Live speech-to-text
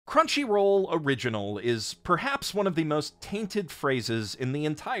Crunchyroll Original is perhaps one of the most tainted phrases in the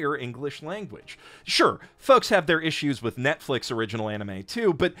entire English language. Sure, folks have their issues with Netflix original anime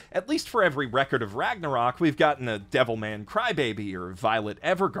too, but at least for every record of Ragnarok, we've gotten a Devilman Crybaby or Violet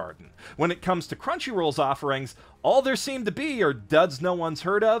Evergarden. When it comes to Crunchyroll's offerings, all there seem to be are duds no one's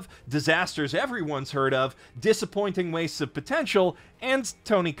heard of, disasters everyone's heard of, disappointing wastes of potential, and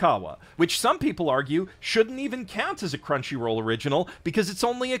Tonikawa, which some people argue shouldn't even count as a Crunchyroll original because it's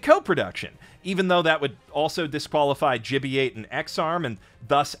only a co-production, even though that would also disqualify Gibiate and X-Arm and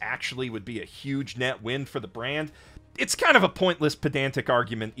thus actually would be a huge net win for the brand. It's kind of a pointless, pedantic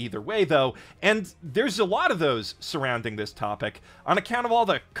argument either way, though, and there's a lot of those surrounding this topic on account of all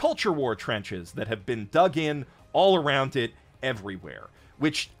the culture war trenches that have been dug in all around it everywhere,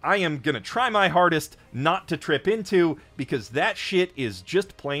 which I am gonna try my hardest not to trip into because that shit is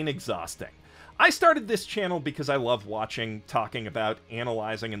just plain exhausting. I started this channel because I love watching, talking about,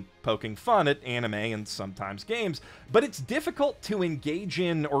 analyzing, and poking fun at anime and sometimes games, but it's difficult to engage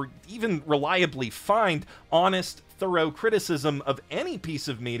in or even reliably find honest, thorough criticism of any piece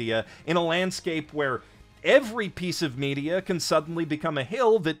of media in a landscape where every piece of media can suddenly become a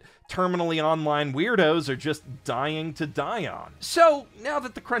hill that terminally online weirdos are just dying to die on. So, now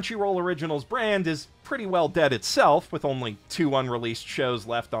that the Crunchyroll Originals brand is pretty well dead itself, with only 2 unreleased shows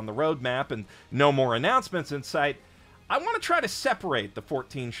left on the roadmap and no more announcements in sight, I want to try to separate the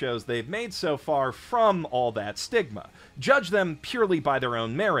 14 shows they've made so far from all that stigma, judge them purely by their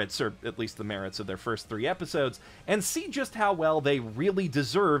own merits, or at least the merits of their first 3 episodes, and see just how well they really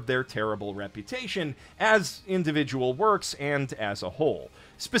deserve their terrible reputation as individual works and as a whole,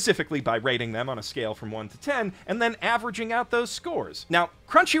 specifically by rating them on a scale from 1 to 10, and then averaging out those scores. Now,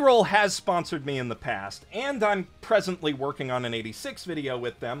 Crunchyroll has sponsored me in the past, and I'm presently working on an 86 video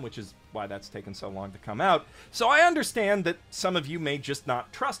with them, which is why that's taken so long to come out, so I understand that some of you may just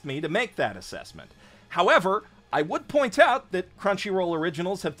not trust me to make that assessment. However, I would point out that Crunchyroll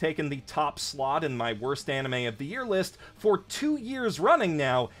Originals have taken the top slot in my worst anime of the year list for 2 years running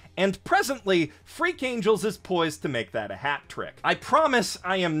now, and presently, FreakAngels is poised to make that a hat trick. I promise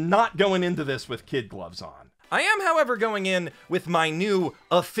I am not going into this with kid gloves on. I am, however, going in with my new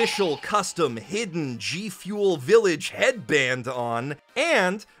official custom hidden GFuel Village headband on,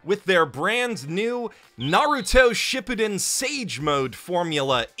 and with their brand new Naruto Shippuden Sage Mode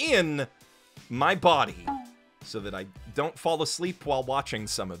formula in my body, so that I don't fall asleep while watching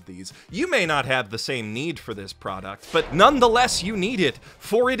some of these. You may not have the same need for this product, but nonetheless you need it,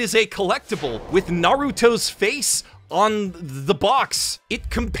 for it is a collectible with Naruto's face on the box. It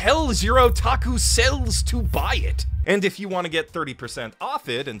compels your otaku cells to buy it. And if you want to get 30% off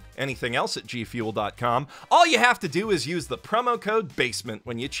it and anything else at gfuel.com, all you have to do is use the promo code BASEMENT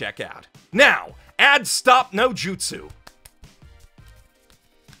when you check out. Now, ad stop no jutsu.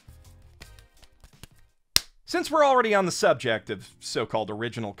 Since we're already on the subject of so-called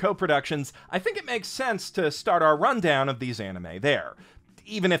original co-productions, I think it makes sense to start our rundown of these anime there,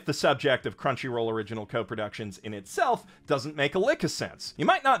 even if the subject of Crunchyroll original co-productions in itself doesn't make a lick of sense. You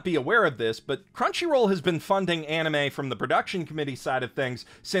might not be aware of this, but Crunchyroll has been funding anime from the production committee side of things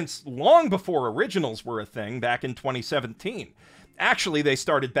since long before originals were a thing back in 2017. Actually, they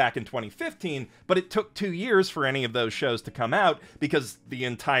started back in 2015, but it took 2 years for any of those shows to come out because the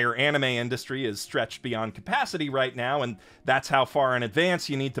entire anime industry is stretched beyond capacity right now, and that's how far in advance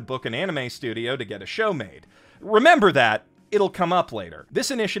you need to book an anime studio to get a show made. Remember that. It'll come up later.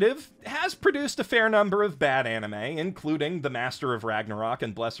 This initiative has produced a fair number of bad anime, including The Master of Ragnarok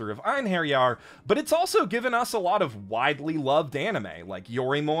and Blesser of Einherjar, but it's also given us a lot of widely loved anime, like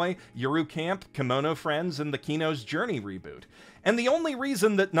Yorimoi, Yuru Camp, Kimono Friends, and the Kino's Journey reboot. And the only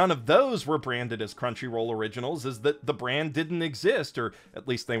reason that none of those were branded as Crunchyroll Originals is that the brand didn't exist, or at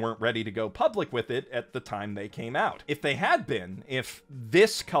least they weren't ready to go public with it at the time they came out. If they had been, if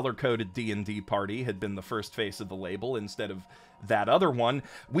this color-coded D&D party had been the first face of the label instead of that other one,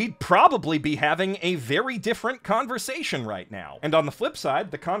 we'd probably be having a very different conversation right now. And on the flip side,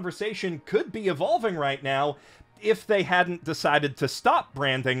 the conversation could be evolving right now if they hadn't decided to stop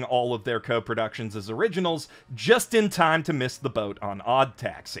branding all of their co-productions as originals just in time to miss the boat on Odd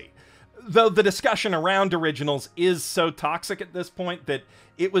Taxi. Though the discussion around originals is so toxic at this point that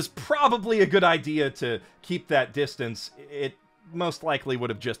it was probably a good idea to keep that distance. It most likely would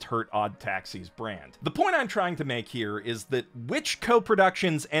have just hurt Odd Taxi's brand. The point I'm trying to make here is that which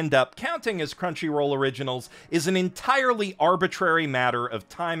co-productions end up counting as Crunchyroll originals is an entirely arbitrary matter of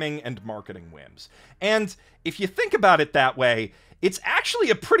timing and marketing whims. And if you think about it that way, It's actually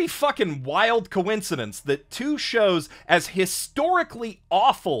a pretty fucking wild coincidence that two shows as historically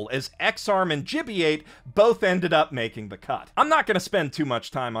awful as X-Arm and Gibiate both ended up making the cut. I'm not going to spend too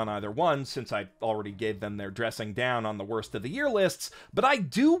much time on either one, since I already gave them their dressing down on the worst of the year lists, but I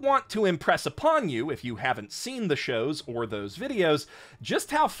do want to impress upon you, if you haven't seen the shows or those videos,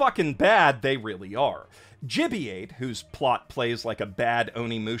 just how fucking bad they really are. Gibiate, whose plot plays like a bad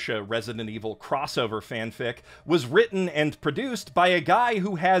Onimusha Resident Evil crossover fanfic, was written and produced by a guy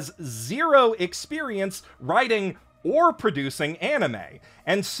who has zero experience writing or producing anime.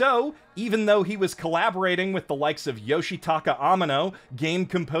 And so, even though he was collaborating with the likes of Yoshitaka Amano, game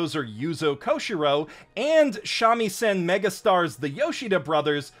composer Yuzo Koshiro, and shamisen megastars the Yoshida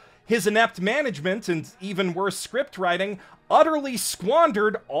brothers, his inept management and even worse script writing utterly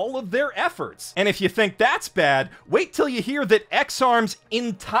squandered all of their efforts. And if you think that's bad, wait till you hear that X-Arm's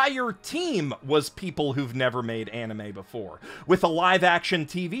entire team was people who've never made anime before, with a live-action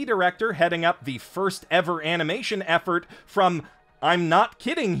TV director heading up the first ever animation effort from, I'm not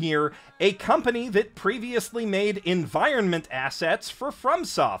kidding here, a company that previously made environment assets for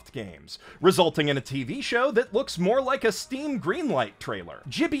FromSoft games, resulting in a TV show that looks more like a Steam Greenlight trailer.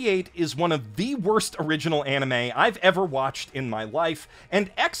 Gibiate is one of the worst original anime I've ever watched in my life, and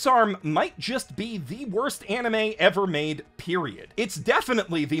X-Arm might just be the worst anime ever made, period. It's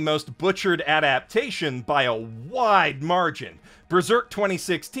definitely the most butchered adaptation by a wide margin. Berserk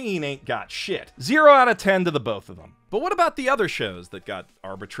 2016 ain't got shit. 0 out of 10 to the both of them. But what about the other shows that got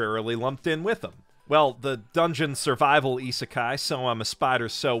arbitrarily lumped in with them? Well, the dungeon survival isekai So I'm a Spider,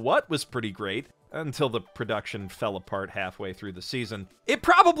 So What was pretty great, until the production fell apart halfway through the season. It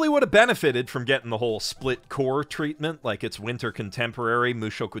probably would have benefited from getting the whole split core treatment like its winter contemporary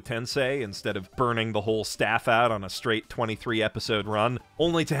Mushoku Tensei, instead of burning the whole staff out on a straight 23-episode run,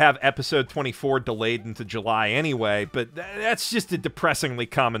 only to have episode 24 delayed into July anyway, but that's just a depressingly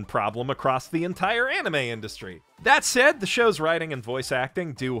common problem across the entire anime industry. That said, the show's writing and voice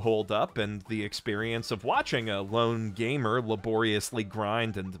acting do hold up, and the experience of watching a lone gamer laboriously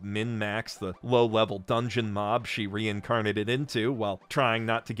grind and min-max the low-level dungeon mob she reincarnated into while trying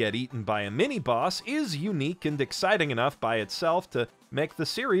not to get eaten by a mini-boss is unique and exciting enough by itself to make the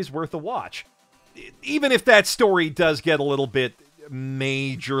series worth a watch. Even if that story does get a little bit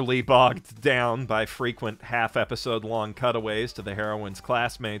majorly bogged down by frequent half-episode long cutaways to the heroine's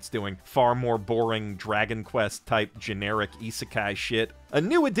classmates doing far more boring Dragon Quest-type generic isekai shit. A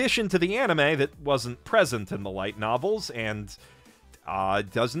new addition to the anime that wasn't present in the light novels, and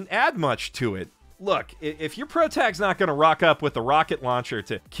doesn't add much to it. Look, if your protag's not gonna rock up with a rocket launcher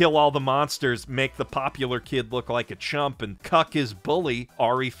to kill all the monsters, make the popular kid look like a chump, and cuck his bully,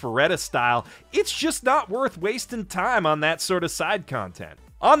 Ari Ferretta style, it's just not worth wasting time on that sort of side content.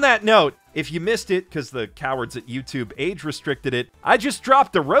 On that note, if you missed it because the cowards at YouTube age restricted it, I just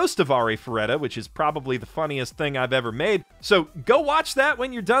dropped a roast of Ari Ferretta, which is probably the funniest thing I've ever made, so go watch that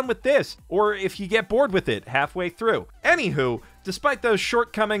when you're done with this, or if you get bored with it halfway through. Anywho, despite those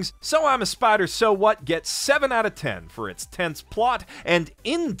shortcomings, So I'm a Spider, So What gets 7 out of 10 for its tense plot and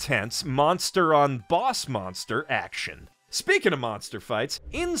intense monster-on-boss monster action. Speaking of monster fights,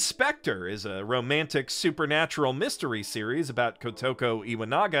 Spectre is a romantic supernatural mystery series about Kotoko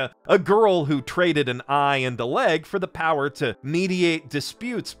Iwanaga, a girl who traded an eye and a leg for the power to mediate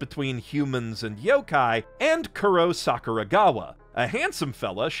disputes between humans and yokai, and Kuro Sakuragawa, a handsome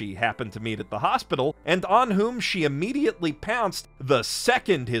fella she happened to meet at the hospital, and on whom she immediately pounced the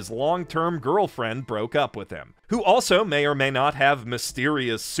second his long-term girlfriend broke up with him, who also may or may not have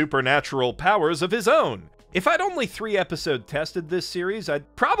mysterious supernatural powers of his own. If I'd only 3-episode tested this series,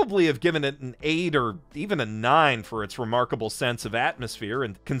 I'd probably have given it an 8 or even a 9 for its remarkable sense of atmosphere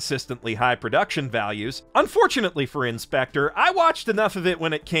and consistently high production values. Unfortunately for Spectre, I watched enough of it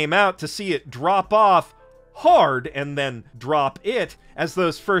when it came out to see it drop off hard and then drop it, as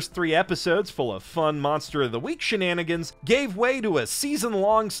those first 3 episodes full of fun Monster of the Week shenanigans gave way to a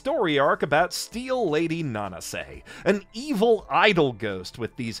season-long story arc about Steel Lady Nanase, an evil idol ghost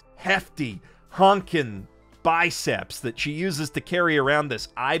with these hefty, honkin' biceps that she uses to carry around this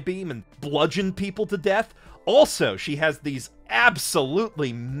I-beam and bludgeon people to death. Also, she has these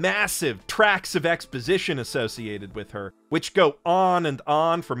absolutely massive tracks of exposition associated with her, which go on and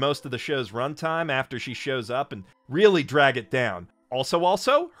on for most of the show's runtime after she shows up and really drag it down.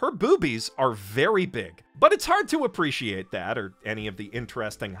 Also, her boobies are very big, but it's hard to appreciate that or any of the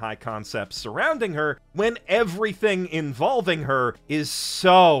interesting high concepts surrounding her when everything involving her is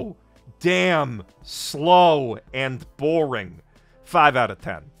so damn slow and boring. 5 out of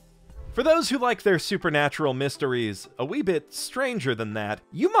 10. For those who like their supernatural mysteries a wee bit stranger than that,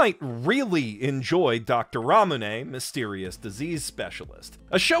 you might really enjoy Dr. Ramune, Mysterious Disease Specialist.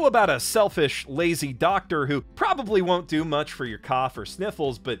 A show about a selfish, lazy doctor who probably won't do much for your cough or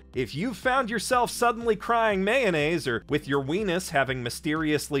sniffles, but if you've found yourself suddenly crying mayonnaise or with your weenus having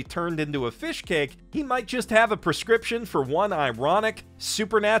mysteriously turned into a fish cake, he might just have a prescription for one ironic,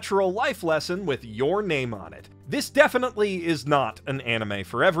 supernatural life lesson with your name on it. This definitely is not an anime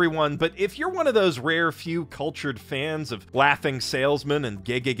for everyone, but if you're one of those rare few cultured fans of Laughing Salesman and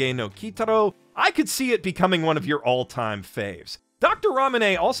Gegege no Kitaro, I could see it becoming one of your all-time faves. Dr.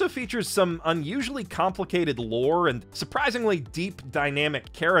 Ramune also features some unusually complicated lore and surprisingly deep,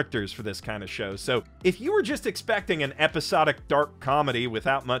 dynamic characters for this kind of show, so if you were just expecting an episodic dark comedy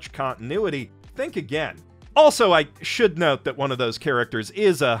without much continuity, think again. Also, I should note that one of those characters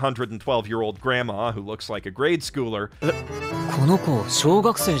is a 112-year-old grandma who looks like a grade schooler.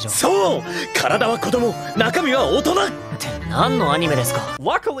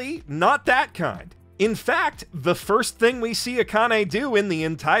 Luckily, not that kind. In fact, the first thing we see Akane do in the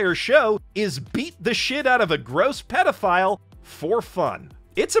entire show is beat the shit out of a gross pedophile for fun.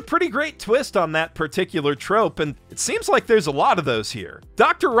 It's a pretty great twist on that particular trope, and it seems like there's a lot of those here.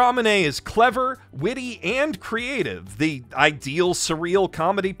 Dr. Ramune is clever, witty, and creative, the ideal surreal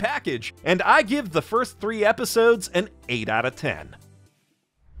comedy package, and I give the first 3 episodes an 8 out of 10.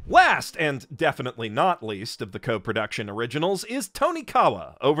 Last, and definitely not least, of the co-production originals is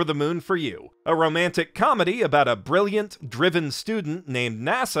Tonikawa, Over the Moon for You, a romantic comedy about a brilliant, driven student named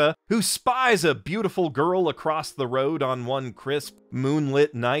Nasa who spies a beautiful girl across the road on one crisp,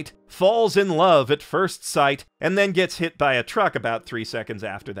 moonlit night, falls in love at first sight, and then gets hit by a truck about 3 seconds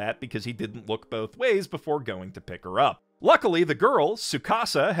after that because he didn't look both ways before going to pick her up. Luckily, the girl,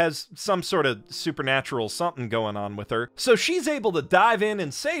 Tsukasa, has some sort of supernatural something going on with her, so she's able to dive in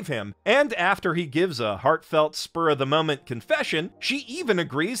and save him, and after he gives a heartfelt spur-of-the-moment confession, she even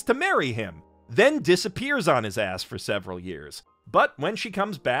agrees to marry him, then disappears on his ass for several years. But when she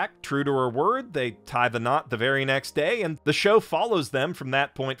comes back, true to her word, they tie the knot the very next day, and the show follows them from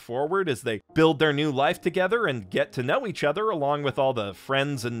that point forward as they build their new life together and get to know each other along with all the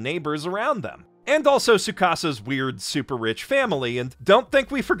friends and neighbors around them. And also Tsukasa's weird, super rich family, and don't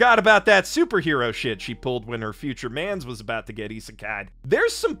think we forgot about that superhero shit she pulled when her future mans was about to get isekai'd.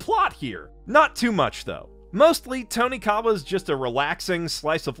 There's some plot here. Not too much, though. Mostly, Tonikawa's just a relaxing,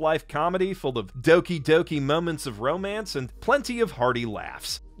 slice-of-life comedy full of doki-doki moments of romance and plenty of hearty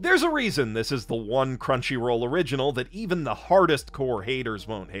laughs. There's a reason this is the one Crunchyroll original that even the hardest core haters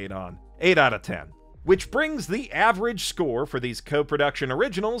won't hate on. 8 out of 10. Which brings the average score for these co-production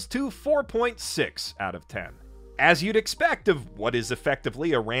originals to 4.6 out of 10. As you'd expect of what is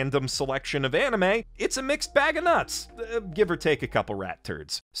effectively a random selection of anime, it's a mixed bag of nuts, give or take a couple rat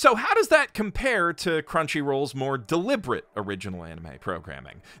turds. So how does that compare to Crunchyroll's more deliberate original anime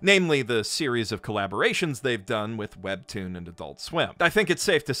programming? Namely, the series of collaborations they've done with Webtoon and Adult Swim. I think it's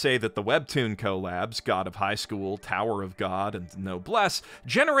safe to say that the Webtoon collabs, God of Highschool, Tower of God, and Noblesse,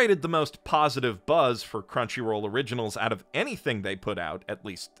 generated the most positive buzz for Crunchyroll originals out of anything they put out, at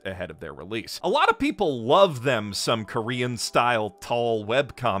least ahead of their release. A lot of people love them some Korean-style tall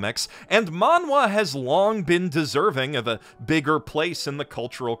webcomics, and manhwa has long been deserving of a bigger place in the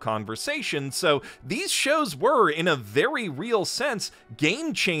cultural conversation, so these shows were, in a very real sense,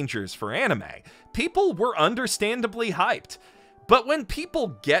 game changers for anime. People were understandably hyped. But when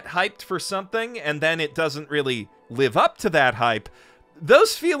people get hyped for something and then it doesn't really live up to that hype,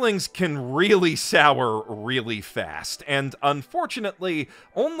 those feelings can really sour really fast, and unfortunately,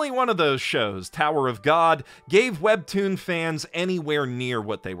 only one of those shows, Tower of God, gave Webtoon fans anywhere near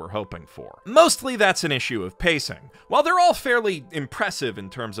what they were hoping for. Mostly that's an issue of pacing. While they're all fairly impressive in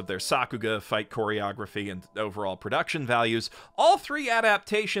terms of their sakuga, fight choreography, and overall production values, all 3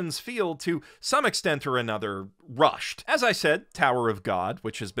 adaptations feel, to some extent or another, rushed. As I said, Tower of God,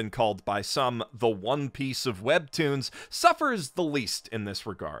 which has been called by some the One Piece of Webtoons, suffers the least in this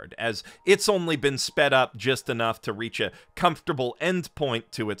regard, as it's only been sped up just enough to reach a comfortable endpoint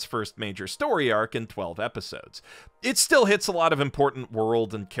to its first major story arc in 12 episodes. It still hits a lot of important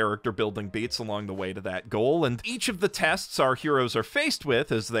world and character building beats along the way to that goal, and each of the tests our heroes are faced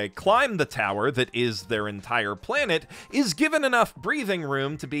with as they climb the tower that is their entire planet is given enough breathing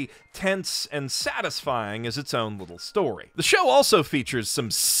room to be tense and satisfying as its own little story. The show also features some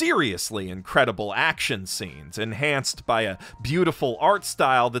seriously incredible action scenes, enhanced by a beautiful art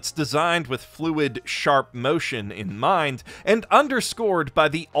style that's designed with fluid, sharp motion in mind, and underscored by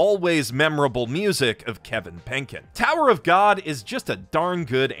the always memorable music of Kevin Penkin. Tower of God is just a darn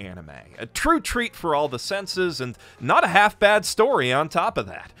good anime, a true treat for all the senses, and not a half-bad story on top of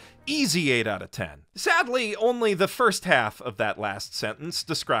that. Easy 8 out of 10. Sadly, only the first half of that last sentence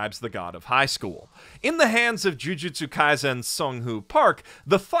describes the God of Highschool. In the hands of Jujutsu Kaisen's Sung-Hoo Park,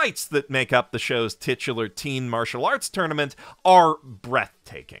 the fights that make up the show's titular teen martial arts tournament are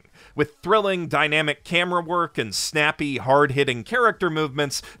breathtaking, with thrilling, dynamic camera work and snappy, hard-hitting character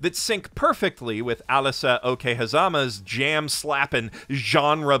movements that sync perfectly with Alisa Okehazama's jam-slapping,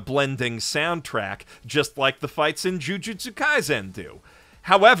 genre-blending soundtrack, just like the fights in Jujutsu Kaisen do.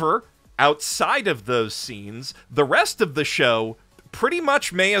 However, outside of those scenes, the rest of the show pretty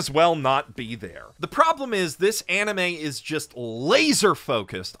much may as well not be there. The problem is this anime is just laser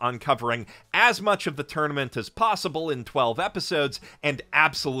focused on covering as much of the tournament as possible in 12 episodes and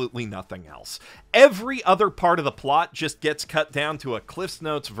absolutely nothing else. Every other part of the plot just gets cut down to a Cliff's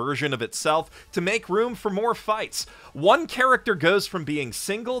Notes version of itself to make room for more fights. One character goes from being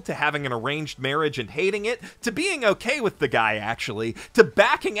single to having an arranged marriage and hating it, to being okay with the guy actually, to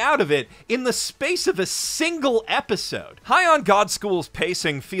backing out of it in the space of a single episode. High on God School's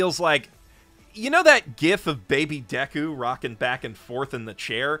pacing feels like, you know that gif of baby Deku rocking back and forth in the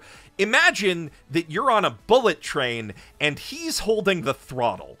chair? Imagine that you're on a bullet train and he's holding the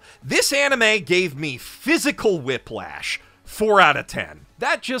throttle. This anime gave me physical whiplash. 4 out of 10.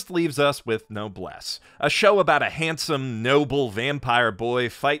 That just leaves us with Noblesse, a show about a handsome, noble vampire boy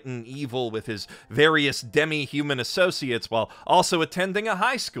fighting evil with his various demi-human associates while also attending a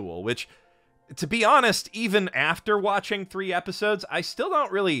high school, which, to be honest, even after watching 3 episodes, I still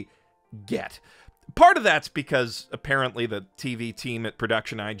don't really get. Part of that's because apparently the TV team at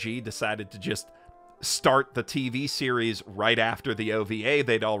Production IG decided to just start the TV series right after the OVA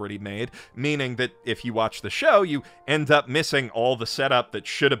they'd already made, meaning that if you watch the show, you end up missing all the setup that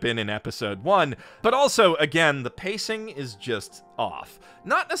should have been in episode 1. But also, again, the pacing is just off.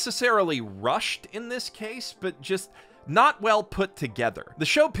 Not necessarily rushed in this case, but just not well put together. The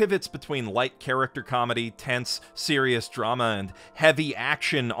show pivots between light character comedy, tense, serious drama, and heavy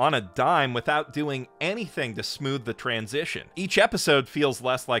action on a dime without doing anything to smooth the transition. Each episode feels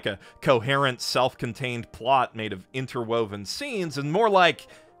less like a coherent, self-contained plot made of interwoven scenes and more like,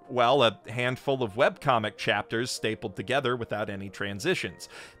 well, a handful of webcomic chapters stapled together without any transitions.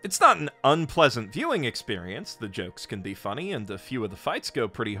 It's not an unpleasant viewing experience. The jokes can be funny and a few of the fights go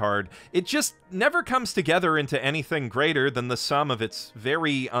pretty hard. It just never comes together into anything greater than the sum of its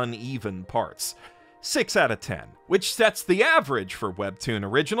very uneven parts. 6 out of 10, which sets the average for Webtoon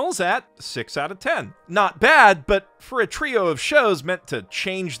Originals at 6 out of 10. Not bad, but for a trio of shows meant to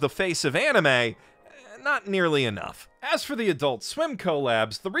change the face of anime, not nearly enough. As for the Adult Swim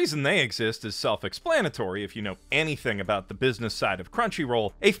collabs, the reason they exist is self-explanatory if you know anything about the business side of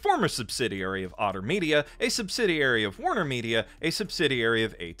Crunchyroll, a former subsidiary of Otter Media, a subsidiary of Warner Media, a subsidiary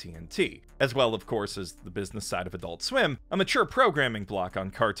of AT&T, as well, of course, as the business side of Adult Swim, a mature programming block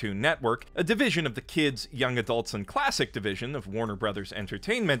on Cartoon Network, a division of the Kids, Young Adults, and Classic division of Warner Brothers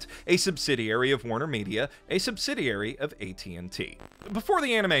Entertainment, a subsidiary of Warner Media, a subsidiary of AT&T. Before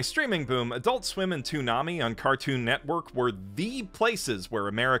the anime streaming boom, Adult Swim and Toonami on Cartoon Network were the places where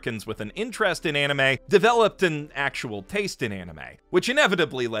Americans with an interest in anime developed an actual taste in anime, which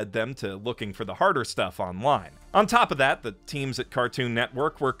inevitably led them to looking for the harder stuff online. On top of that, the teams at Cartoon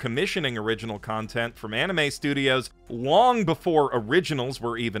Network were commissioning original content from anime studios long before originals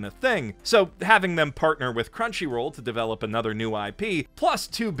were even a thing, so having them partner with Crunchyroll to develop another new IP, plus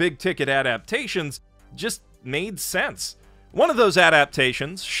 2 big-ticket adaptations, just made sense. One of those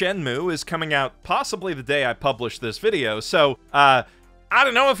adaptations, Shenmue, is coming out possibly the day I publish this video, so, I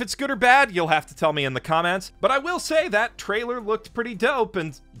don't know if it's good or bad, you'll have to tell me in the comments, but I will say that trailer looked pretty dope,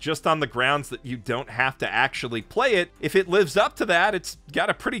 and just on the grounds that you don't have to actually play it, if it lives up to that, it's got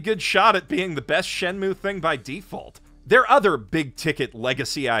a pretty good shot at being the best Shenmue thing by default. Their other big-ticket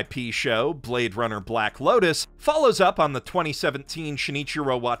legacy IP show, Blade Runner Black Lotus, follows up on the 2017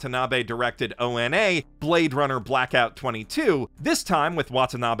 Shinichiro Watanabe-directed ONA, Blade Runner Blackout 22, this time with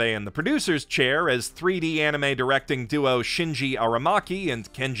Watanabe in the producer's chair as 3D anime directing duo Shinji Aramaki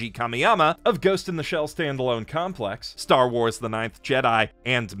and Kenji Kamiyama of Ghost in the Shell standalone complex, Star Wars The Ninth Jedi,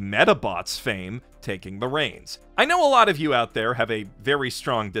 and Metabots fame, taking the reins. I know a lot of you out there have a very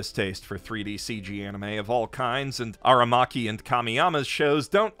strong distaste for 3D CG anime of all kinds, and Aramaki and Kamiyama's shows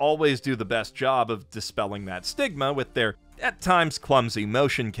don't always do the best job of dispelling that stigma with their at times clumsy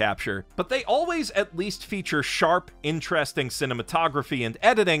motion capture, but they always at least feature sharp, interesting cinematography and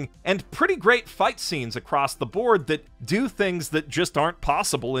editing, and pretty great fight scenes across the board that do things that just aren't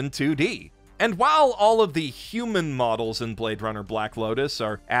possible in 2D. And while all of the human models in Blade Runner Black Lotus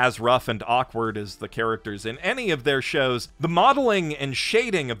are as rough and awkward as the characters in any of their shows, the modeling and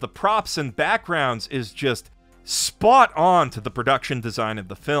shading of the props and backgrounds is just spot on to the production design of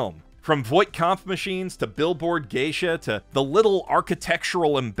the film. From Voight-Kampff machines to billboard geisha to the little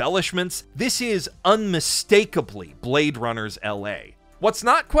architectural embellishments, this is unmistakably Blade Runner's LA. What's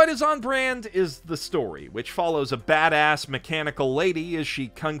not quite as on brand is the story, which follows a badass mechanical lady as she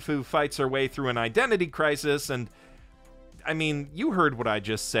kung fu fights her way through an identity crisis, and I mean, you heard what I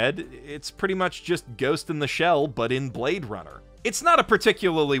just said. It's pretty much just Ghost in the Shell, but in Blade Runner. It's not a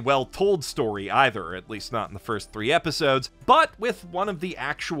particularly well-told story either, at least not in the first 3 episodes, but with one of the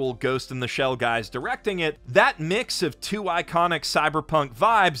actual Ghost in the Shell guys directing it, that mix of 2 iconic cyberpunk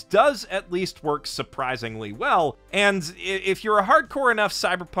vibes does at least work surprisingly well, and if you're a hardcore enough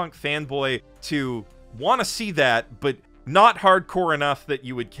cyberpunk fanboy to want to see that, but not hardcore enough that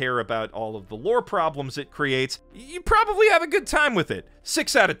you would care about all of the lore problems it creates, you probably have a good time with it.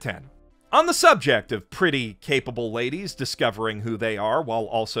 6 out of 10. On the subject of pretty, capable ladies discovering who they are while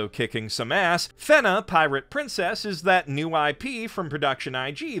also kicking some ass, Fena, Pirate Princess, is that new IP from Production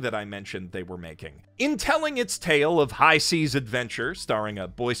IG that I mentioned they were making. In telling its tale of high seas adventure, starring a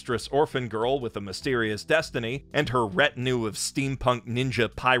boisterous orphan girl with a mysterious destiny, and her retinue of steampunk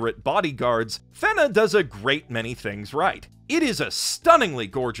ninja pirate bodyguards, Fena does a great many things right. It is a stunningly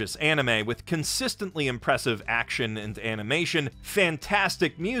gorgeous anime with consistently impressive action and animation,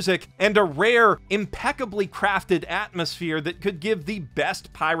 fantastic music, and a rare, impeccably crafted atmosphere that could give the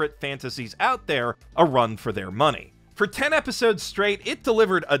best pirate fantasies out there a run for their money. For 10 episodes straight, it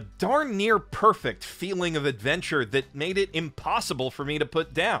delivered a darn near perfect feeling of adventure that made it impossible for me to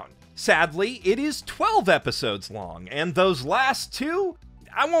put down. Sadly, it is 12 episodes long, and those last 2,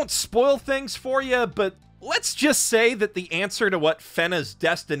 I won't spoil things for you, but let's just say that the answer to what Fena's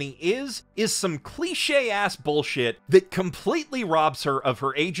destiny is some cliche-ass bullshit that completely robs her of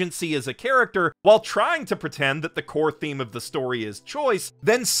her agency as a character while trying to pretend that the core theme of the story is choice,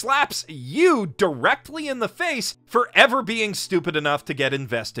 then slaps you directly in the face for ever being stupid enough to get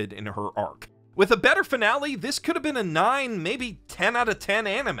invested in her arc. With a better finale, this could have been a 9, maybe 10 out of 10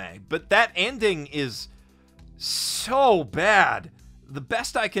 anime, but that ending is so bad. The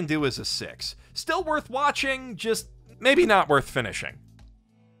best I can do is a 6. Still worth watching, just maybe not worth finishing.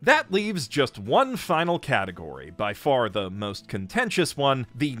 That leaves just one final category, by far the most contentious one,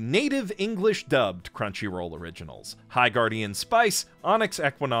 the native English dubbed Crunchyroll Originals, High Guardian Spice, Onyx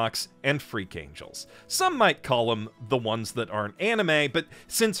Equinox, and FreakAngels. Some might call them the ones that aren't anime, but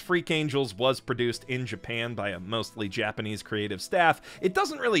since FreakAngels was produced in Japan by a mostly Japanese creative staff, it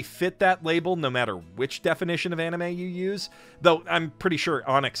doesn't really fit that label no matter which definition of anime you use, though I'm pretty sure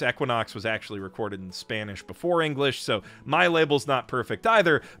Onyx Equinox was actually recorded in Spanish before English, so my label's not perfect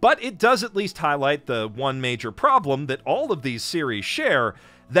either, but it does at least highlight the one major problem that all of these series share,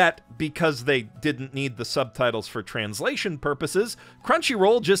 that because they didn't need the subtitles for translation purposes,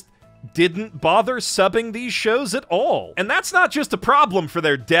 Crunchyroll just didn't bother subbing these shows at all. And that's not just a problem for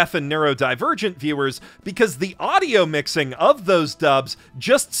their deaf and neurodivergent viewers, because the audio mixing of those dubs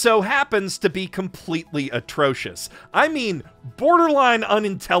just so happens to be completely atrocious. I mean, borderline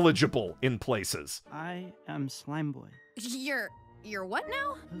unintelligible in places. I am Slime Boy. You're what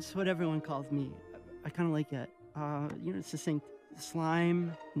now? That's what everyone calls me. I kind of like it. You know, it's succinct.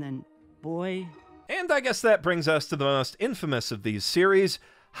 Slime, and then boy. And I guess that brings us to the most infamous of these series,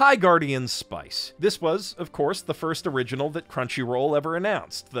 High Guardian Spice. This was, of course, the first original that Crunchyroll ever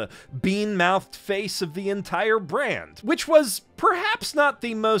announced, the bean-mouthed face of the entire brand, which was perhaps not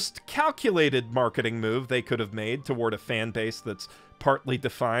the most calculated marketing move they could have made toward a fan base that's partly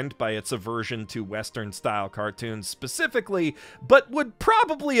defined by its aversion to Western-style cartoons specifically, but would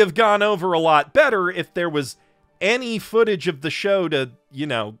probably have gone over a lot better if there was any footage of the show to, you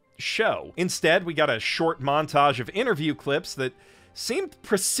know, show. Instead, we got a short montage of interview clips that seemed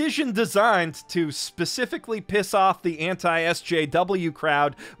precision designed to specifically piss off the anti-SJW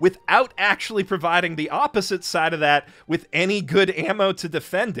crowd without actually providing the opposite side of that with any good ammo to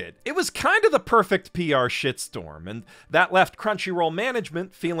defend it. It was kind of the perfect PR shitstorm, and that left Crunchyroll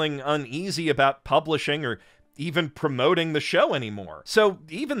management feeling uneasy about publishing or even promoting the show anymore. So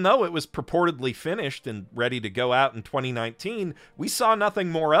even though it was purportedly finished and ready to go out in 2019, we saw nothing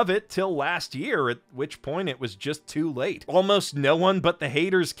more of it till last year, at which point it was just too late. Almost no one but the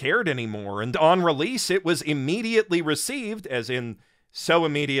haters cared anymore, and on release it was immediately received, as in so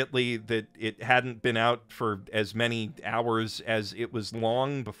immediately that it hadn't been out for as many hours as it was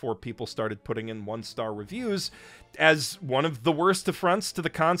long before people started putting in 1-star reviews, as one of the worst affronts to the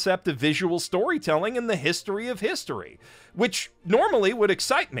concept of visual storytelling in the history of history, which normally would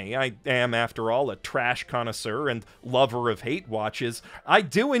excite me. I am, after all, a trash connoisseur and lover of hate watches. I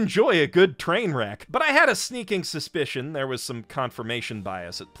do enjoy a good train wreck, but I had a sneaking suspicion there was some confirmation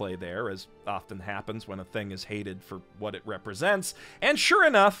bias at play there, as often happens when a thing is hated for what it represents. And sure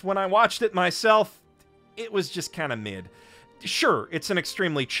enough, when I watched it myself, it was just kind of mid. Sure, it's an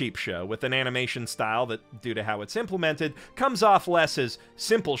extremely cheap show with an animation style that, due to how it's implemented, comes off less as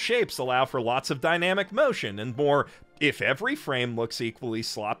simple shapes allow for lots of dynamic motion and more, if every frame looks equally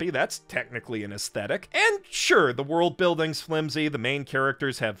sloppy, that's technically an aesthetic. And sure, the world building's flimsy, the main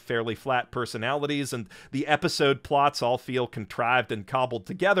characters have fairly flat personalities, and the episode plots all feel contrived and cobbled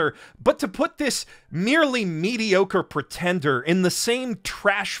together, but to put this merely mediocre pretender in the same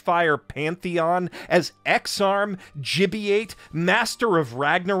trash fire pantheon as X-Arm, Gibiate, Master of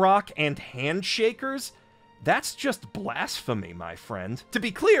Ragnarok, and Handshakers, that's just blasphemy, my friend. To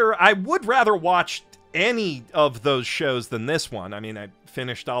be clear, I would rather watch any of those shows than this one. I mean, I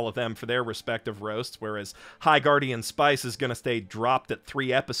finished all of them for their respective roasts, whereas High Guardian Spice is going to stay dropped at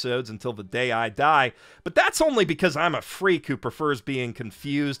 3 episodes until the day I die, but that's only because I'm a freak who prefers being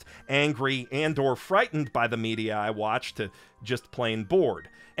confused, angry, and or frightened by the media I watch to just plain bored.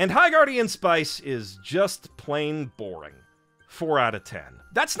 And High Guardian Spice is just plain boring. 4 out of 10.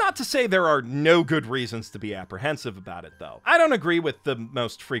 That's not to say there are no good reasons to be apprehensive about it, though. I don't agree with the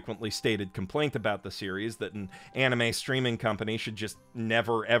most frequently stated complaint about the series, that an anime streaming company should just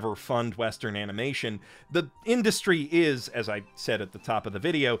never ever fund Western animation. The industry is, as I said at the top of the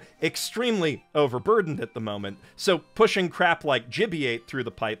video, extremely overburdened at the moment, so pushing crap like Gibiate through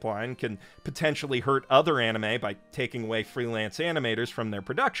the pipeline can potentially hurt other anime by taking away freelance animators from their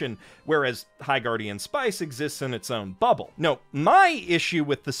production, whereas High Guardian Spice exists in its own bubble. No, my issue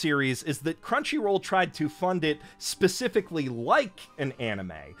with the series is that Crunchyroll tried to fund it specifically like an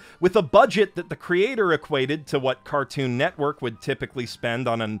anime, with a budget that the creator equated to what Cartoon Network would typically spend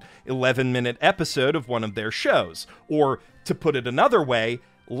on an 11-minute episode of one of their shows, or, to put it another way,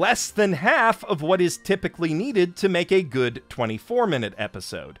 less than half of what is typically needed to make a good 24-minute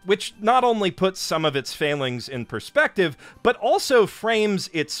episode, which not only puts some of its failings in perspective, but also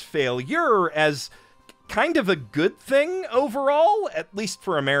frames its failure as kind of a good thing overall, at least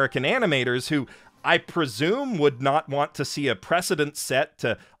for American animators who I presume would not want to see a precedent set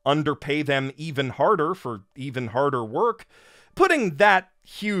to underpay them even harder for even harder work. Putting that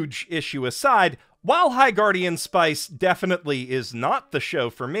huge issue aside, while High Guardian Spice definitely is not the show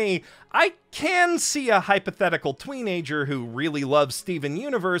for me, I can see a hypothetical teenager who really loves Steven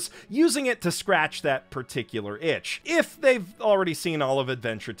Universe using it to scratch that particular itch, if they've already seen all of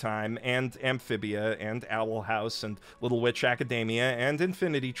Adventure Time, and Amphibia, and Owl House, and Little Witch Academia, and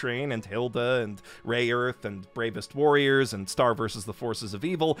Infinity Train, and Hilda, and Ray Earth, and Bravest Warriors, and Star vs. the Forces of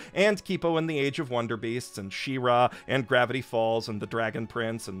Evil, and Kipo and the Age of Wonder Beasts, and She-Ra, and Gravity Falls, and The Dragon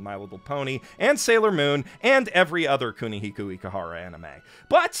Prince, and My Little Pony, and Sailor Moon, and every other Kunihiko Ikuhara anime.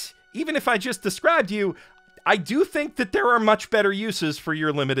 But even if I just described you, I do think that there are much better uses for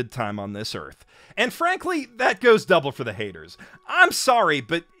your limited time on this earth. And frankly, that goes double for the haters. I'm sorry,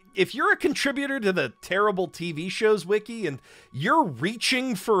 but if you're a contributor to the Terrible TV Shows wiki and you're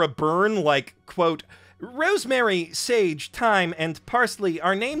reaching for a burn like, quote, rosemary, sage, thyme, and parsley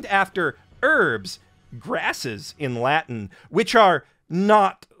are named after herbs, grasses in Latin, which are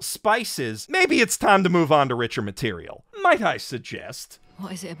not spices, maybe it's time to move on to richer material, might I suggest.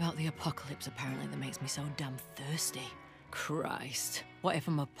 What is it about the apocalypse apparently that makes me so damn thirsty? Christ, what if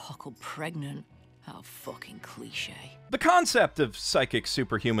I'm apocal pregnant? How fucking cliche. The concept of psychic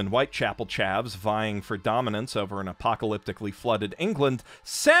superhuman Whitechapel chavs vying for dominance over an apocalyptically flooded England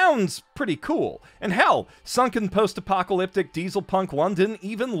sounds pretty cool. And hell, sunken post-apocalyptic diesel punk London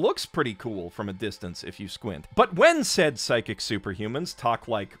even looks pretty cool from a distance if you squint. But when said psychic superhumans talk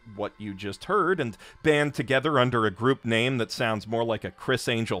like what you just heard and band together under a group name that sounds more like a Chris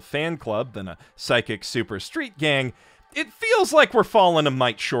Angel fan club than a psychic super street gang, it feels like we're falling a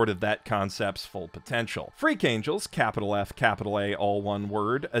mite short of that concept's full potential. FreakAngels, capital F, capital A, all one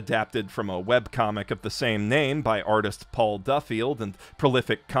word, adapted from a webcomic of the same name by artist Paul Duffield and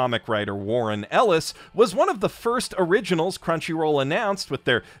prolific comic writer Warren Ellis, was one of the first originals Crunchyroll announced with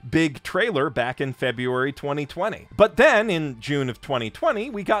their big trailer back in February 2020. But then, in June of 2020,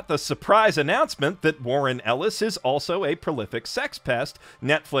 we got the surprise announcement that Warren Ellis is also a prolific sex pest,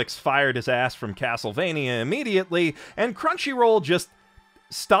 Netflix fired his ass from Castlevania immediately, and Crunchyroll just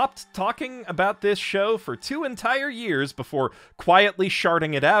stopped talking about this show for 2 entire years before quietly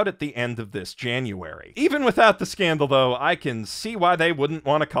sharding it out at the end of this January. Even without the scandal, though, I can see why they wouldn't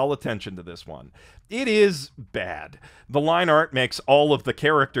want to call attention to this one. It is bad. The line art makes all of the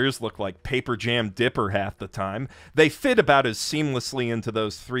characters look like Paper Jam Dipper half the time. They fit about as seamlessly into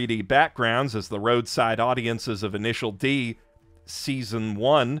those 3D backgrounds as the roadside audiences of Initial D Season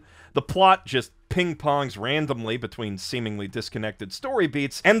 1. The plot just ping-pongs randomly between seemingly disconnected story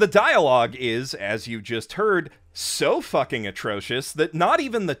beats, and the dialogue is, as you just heard, so fucking atrocious that not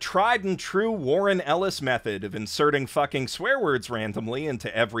even the tried and true Warren Ellis method of inserting fucking swear words randomly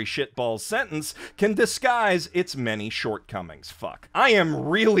into every shitball's sentence can disguise its many shortcomings. Fuck. I am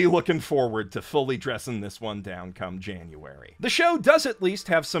really looking forward to fully dressing this one down come January. The show does at least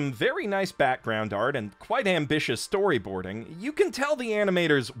have some very nice background art and quite ambitious storyboarding. You can tell the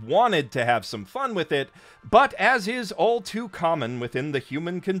animators wanted to have some fun with it, but as is all too common within the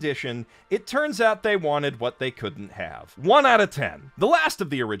human condition, it turns out they wanted what they couldn't have. 1 out of 10. The last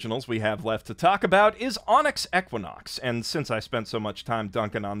of the originals we have left to talk about is Onyx Equinox, and since I spent so much time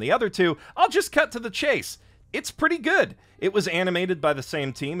dunking on the other two, I'll just cut to the chase. It's pretty good. It was animated by the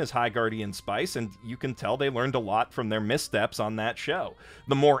same team as High Guardian Spice, and you can tell they learned a lot from their missteps on that show.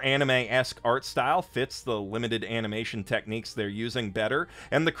 The more anime-esque art style fits the limited animation techniques they're using better,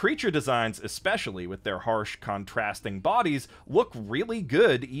 and the creature designs, especially with their harsh, contrasting bodies, look really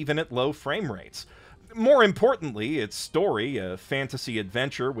good even at low frame rates. More importantly, its story, a fantasy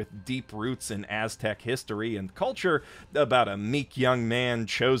adventure with deep roots in Aztec history and culture, about a meek young man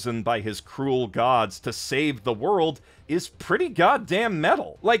chosen by his cruel gods to save the world, is pretty goddamn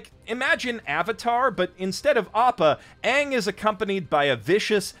metal. Like, imagine Avatar, but instead of Appa, Aang is accompanied by a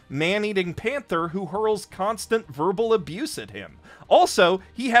vicious, man-eating panther who hurls constant verbal abuse at him. Also,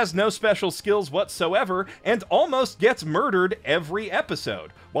 he has no special skills whatsoever and almost gets murdered every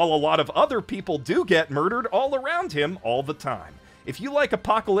episode, while a lot of other people do get murdered all around him all the time. If you like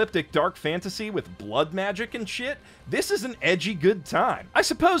apocalyptic dark fantasy with blood magic and shit, this is an edgy good time. I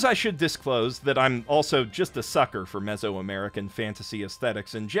suppose I should disclose that I'm also just a sucker for Mesoamerican fantasy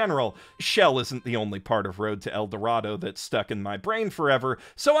aesthetics in general. Shell isn't the only part of Road to El Dorado that's stuck in my brain forever,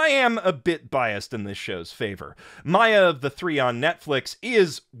 so I am a bit biased in this show's favor. Maya of the 3 on Netflix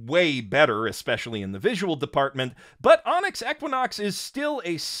is way better, especially in the visual department, but Onyx Equinox is still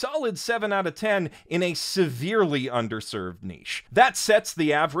a solid 7 out of 10 in a severely underserved niche. That sets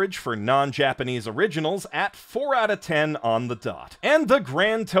the average for non-Japanese originals at 4 out of 10 on the dot. And the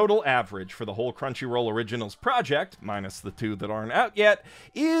grand total average for the whole Crunchyroll Originals project, minus the 2 that aren't out yet,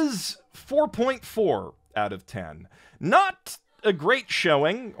 is 4.4 out of 10. Not a great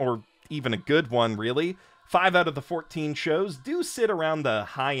showing, or even a good one really. 5 out of the 14 shows do sit around the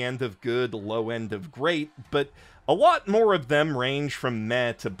high end of good, low end of great, but a lot more of them range from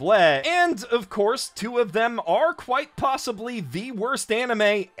meh to bleh, and, of course, 2 of them are quite possibly the worst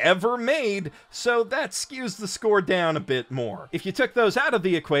anime ever made, so that skews the score down a bit more. If you took those out of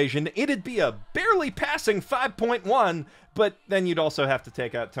the equation, it'd be a barely passing 5.1, but then you'd also have to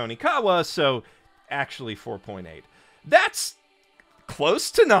take out Tonikawa, so actually 4.8. That's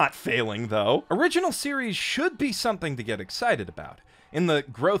close to not failing, though. Original series should be something to get excited about. In the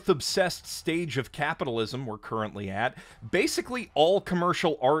growth-obsessed stage of capitalism we're currently at, basically all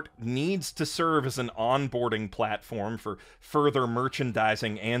commercial art needs to serve as an onboarding platform for further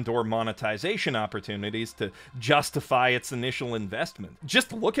merchandising and/or monetization opportunities to justify its initial investment.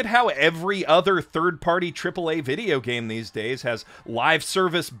 Just look at how every other third-party AAA video game these days has live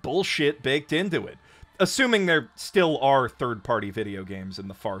service bullshit baked into it. Assuming there still are third-party video games in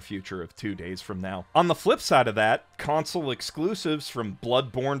the far future of 2 days from now. On the flip side of that, console exclusives from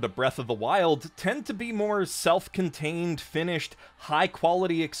Bloodborne to Breath of the Wild tend to be more self-contained, finished,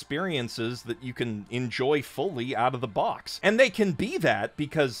 high-quality experiences that you can enjoy fully out of the box. And they can be that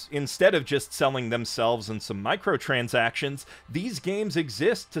because instead of just selling themselves and some microtransactions, these games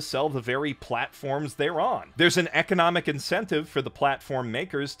exist to sell the very platforms they're on. There's an economic incentive for the platform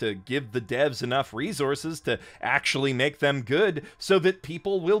makers to give the devs enough resources to actually make them good so that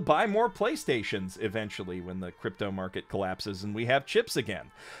people will buy more PlayStations eventually when the crypto market collapses and we have chips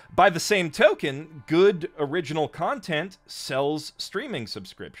again. By the same token, good original content sells streaming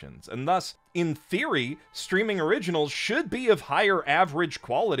subscriptions, and thus, in theory, streaming originals should be of higher average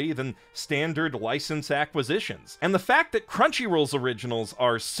quality than standard license acquisitions. And the fact that Crunchyroll's originals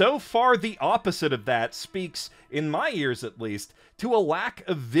are so far the opposite of that speaks, in my ears at least, to a lack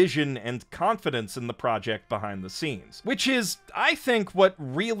of vision and confidence in the project behind the scenes. Which is, I think, what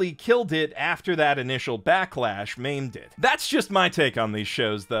really killed it after that initial backlash maimed it. That's just my take on these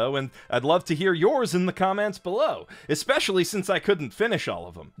shows, though, and I'd love to hear yours in the comments below, especially since I couldn't finish all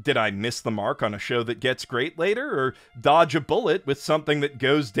of them. Did I miss the mark on a show that gets great later, or dodge a bullet with something that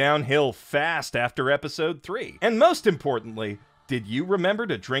goes downhill fast after episode 3? And most importantly, did you remember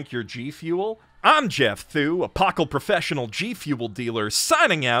to drink your GFuel? I'm Geoff Thew, Apocal Professional GFuel dealer,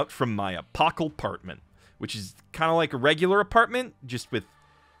 signing out from my Apocal apartment, which is kind of like a regular apartment, just with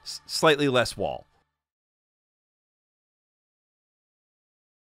slightly less wall.